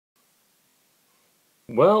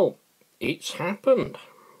Well, it's happened.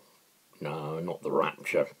 No, not the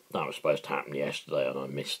rapture. That was supposed to happen yesterday and I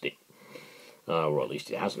missed it. Or at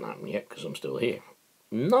least it hasn't happened yet because I'm still here.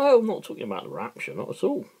 No, I'm not talking about the rapture, not at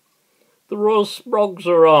all. The Royal Sprog's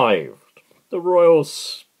arrived. The Royal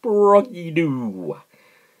Sproggy-Doo.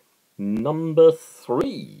 Number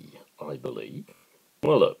 3, I believe.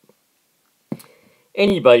 Well, look.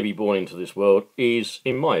 Any baby born into this world is,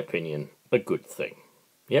 in my opinion, a good thing.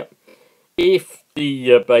 Yep. If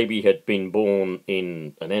the baby had been born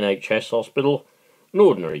in an NHS hospital, an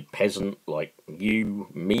ordinary peasant like you,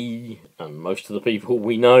 me, and most of the people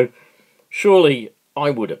we know, surely I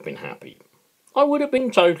would have been happy. I would have been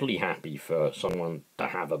totally happy for someone to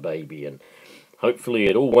have a baby, and hopefully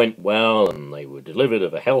it all went well and they were delivered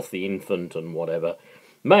of a healthy infant and whatever.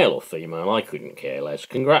 Male or female, I couldn't care less.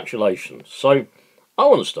 Congratulations. So I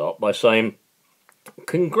want to start by saying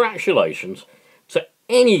congratulations to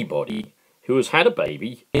anybody who has had a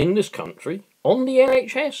baby in this country on the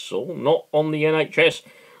NHS or not on the NHS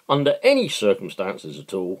under any circumstances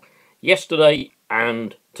at all, yesterday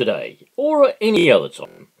and today, or at any other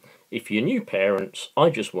time. If you're new parents, I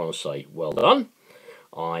just want to say well done.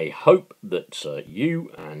 I hope that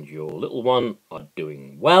you and your little one are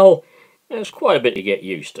doing well. There's quite a bit to get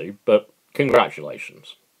used to, but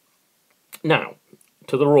congratulations. Now,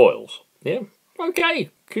 to the royals. Yeah? Okay,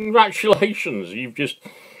 congratulations. You've just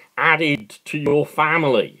added to your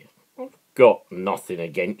family. I've got nothing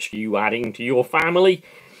against you adding to your family,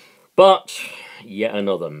 but yet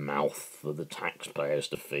another mouth for the taxpayers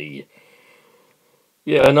to feed.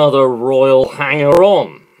 Yet another royal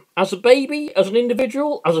hanger-on. As a baby, as an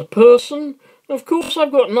individual, as a person, of course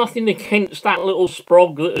I've got nothing against that little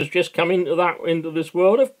Sprog that has just come into this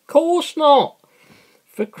world. Of course not.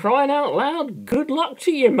 For crying out loud, good luck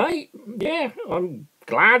to you, mate. Yeah, I'm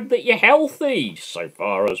glad that you're healthy, so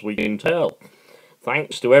far as we can tell.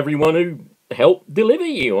 Thanks to everyone who helped deliver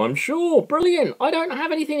you, I'm sure. Brilliant. I don't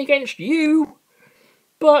have anything against you.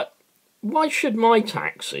 But why should my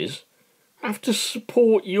taxes have to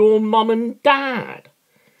support your mum and dad?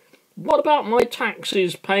 What about my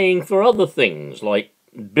taxes paying for other things, like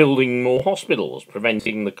building more hospitals,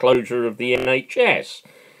 preventing the closure of the NHS?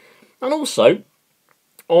 And also,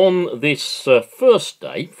 on this first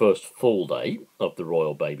full day of the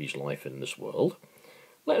royal baby's life in this world,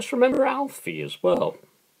 let's remember Alfie as well.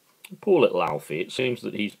 Poor little Alfie. It seems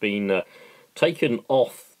that he's been taken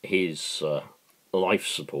off his life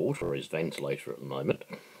support, or his ventilator at the moment,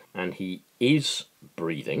 and he is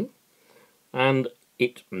breathing, and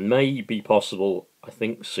it may be possible, I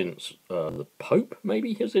think since the Pope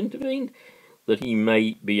maybe has intervened, that he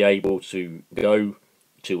may be able to go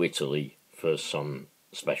to Italy for some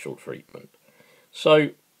special treatment. So,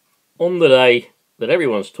 on the day that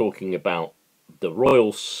everyone's talking about the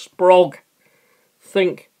Royal Sprog,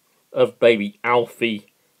 think of baby Alfie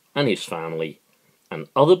and his family, and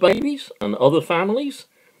other babies and other families,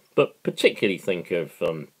 but particularly think of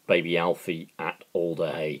baby Alfie at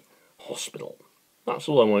Alderhey Hospital. That's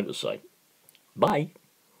all I wanted to say. Bye.